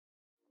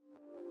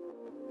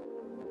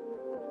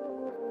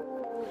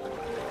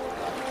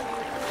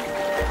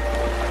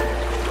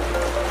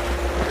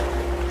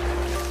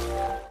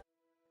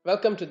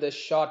Welcome to this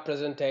short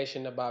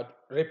presentation about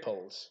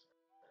ripples.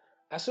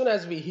 As soon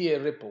as we hear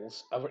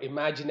ripples, our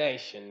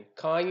imagination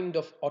kind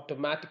of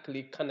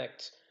automatically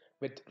connects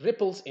with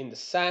ripples in the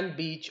sand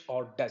beach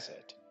or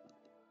desert.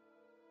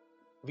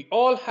 We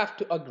all have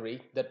to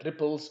agree that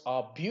ripples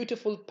are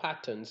beautiful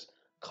patterns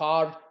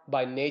carved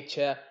by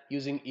nature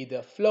using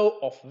either flow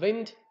of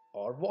wind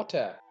or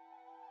water.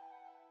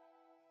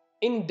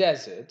 In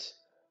deserts,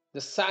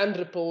 the sand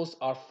ripples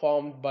are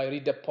formed by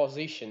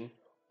redeposition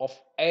of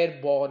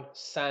airborne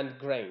sand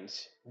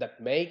grains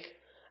that make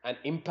an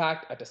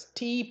impact at a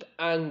steep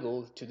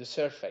angle to the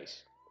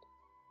surface.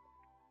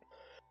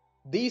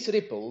 These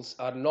ripples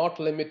are not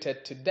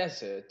limited to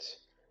deserts.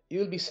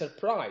 You will be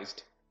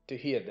surprised to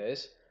hear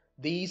this.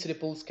 These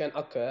ripples can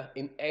occur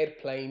in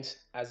airplanes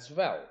as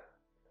well,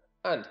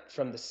 and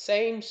from the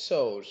same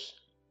source,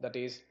 that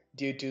is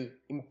due to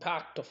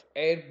impact of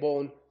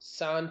airborne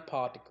sand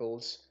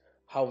particles,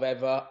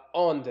 however,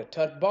 on the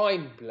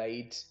turbine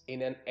blades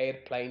in an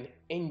airplane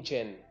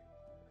engine.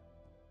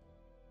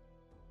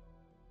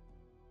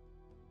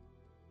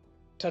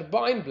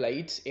 Turbine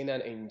blades in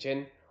an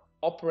engine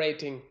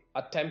operating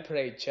at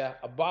temperature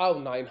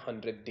above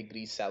 900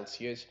 degrees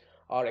Celsius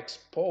are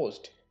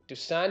exposed to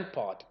sand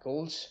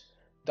particles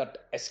that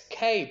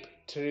escape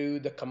through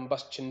the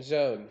combustion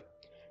zone.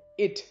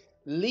 It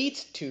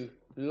leads to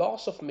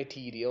loss of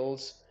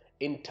materials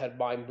in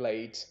turbine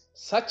blades.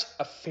 Such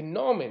a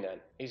phenomenon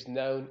is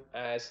known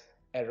as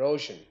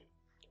erosion.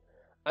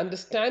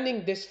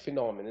 Understanding this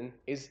phenomenon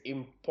is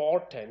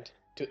important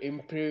to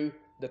improve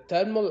the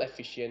thermal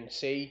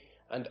efficiency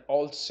and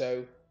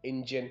also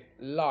engine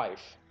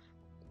life.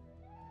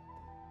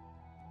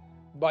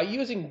 By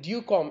using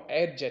Ducom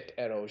air-jet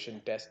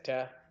erosion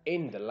tester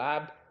in the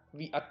lab,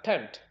 we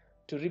attempt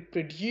to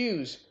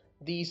reproduce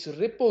these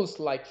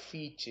ripples-like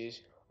features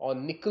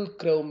on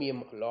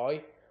nickel-chromium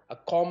alloy, a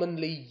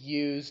commonly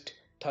used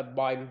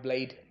turbine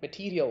blade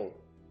material.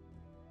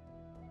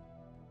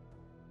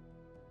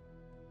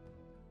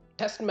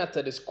 Test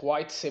method is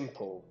quite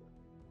simple.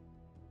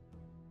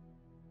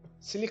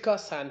 Silica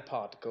sand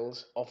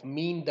particles of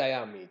mean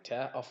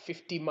diameter of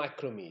 50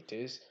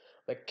 micrometers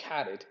were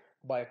carried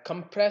by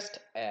compressed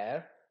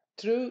air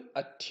through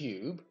a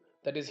tube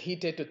that is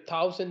heated to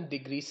 1000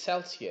 degrees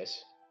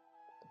Celsius.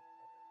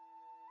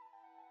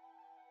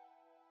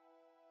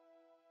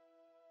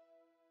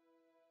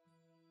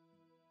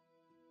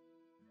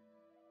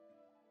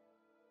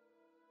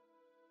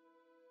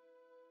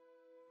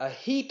 A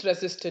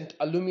heat-resistant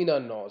alumina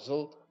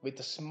nozzle with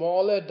a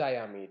smaller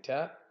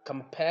diameter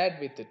compared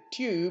with the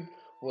tube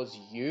was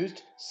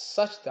used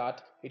such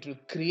that it will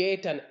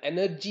create an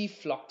energy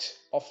flux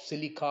of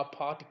silica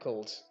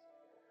particles.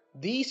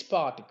 These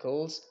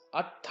particles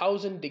at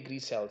 1000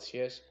 degrees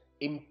Celsius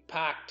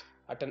impact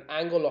at an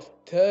angle of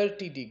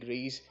 30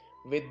 degrees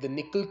with the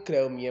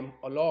nickel-chromium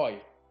alloy.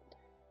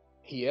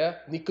 Here,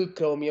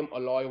 nickel-chromium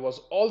alloy was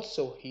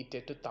also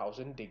heated to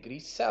 1000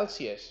 degrees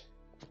Celsius.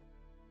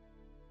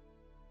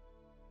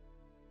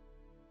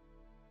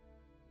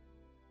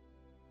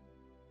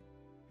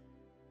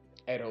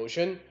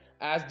 Erosion,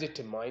 as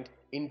determined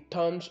in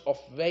terms of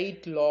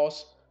weight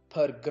loss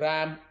per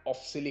gram of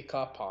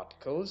silica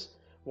particles,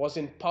 was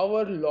in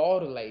power law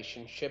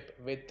relationship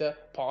with the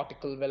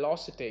particle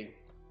velocity.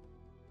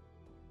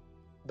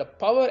 The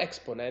power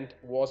exponent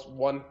was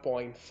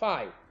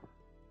 1.5.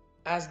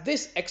 As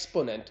this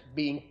exponent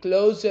being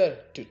closer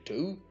to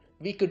 2,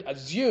 we could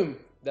assume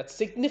that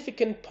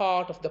significant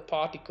part of the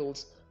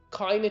particle's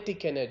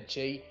kinetic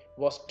energy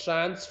was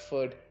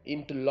transferred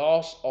into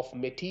loss of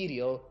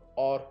material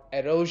or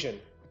erosion.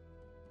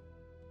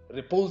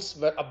 Ripples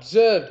were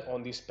observed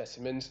on these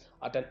specimens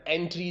at an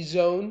entry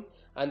zone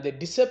and they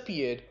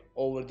disappeared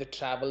over the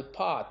travel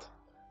path,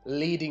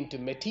 leading to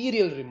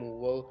material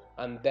removal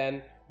and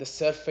then the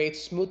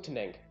surface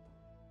smoothing.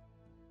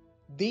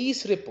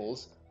 These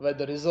ripples were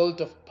the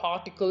result of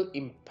particle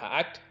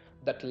impact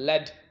that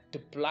led to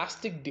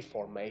plastic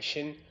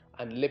deformation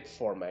and lip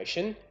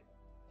formation,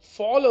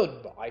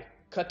 followed by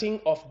cutting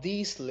of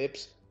these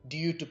lips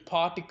due to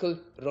particle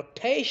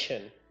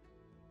rotation.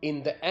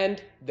 In the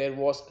end, there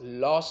was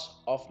loss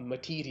of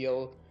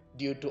material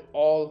due to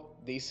all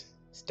this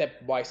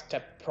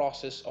step-by-step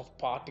process of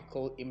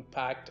particle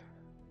impact.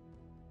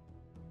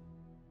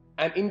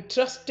 An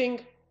interesting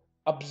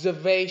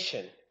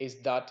observation is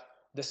that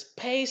the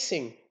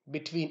spacing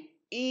between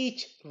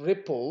each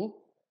ripple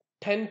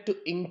tend to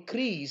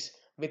increase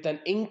with an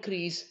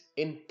increase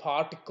in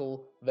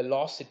particle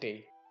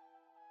velocity.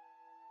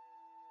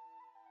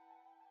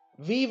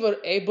 We were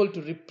able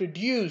to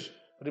reproduce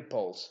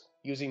ripples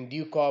using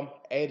Ducom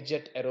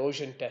air-jet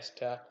erosion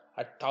tester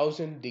at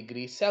 1000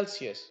 degrees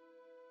Celsius.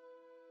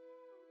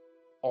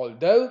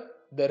 Although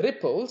the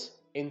ripples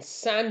in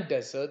sand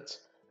deserts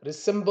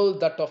resemble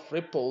that of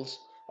ripples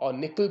on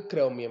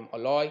nickel-chromium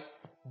alloy,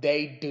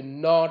 they do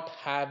not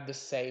have the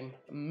same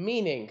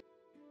meaning.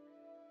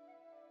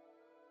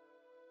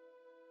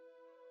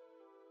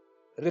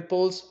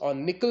 Ripples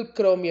on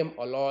nickel-chromium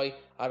alloy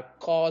are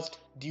caused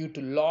due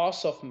to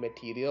loss of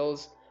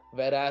materials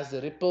whereas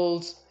the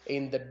ripples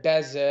in the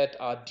desert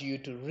are due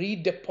to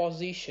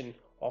redeposition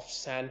of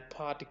sand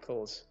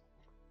particles.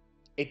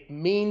 It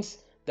means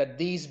that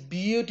these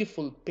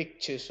beautiful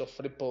pictures of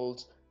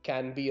ripples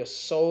can be a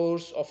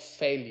source of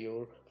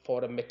failure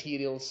for a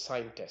materials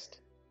scientist.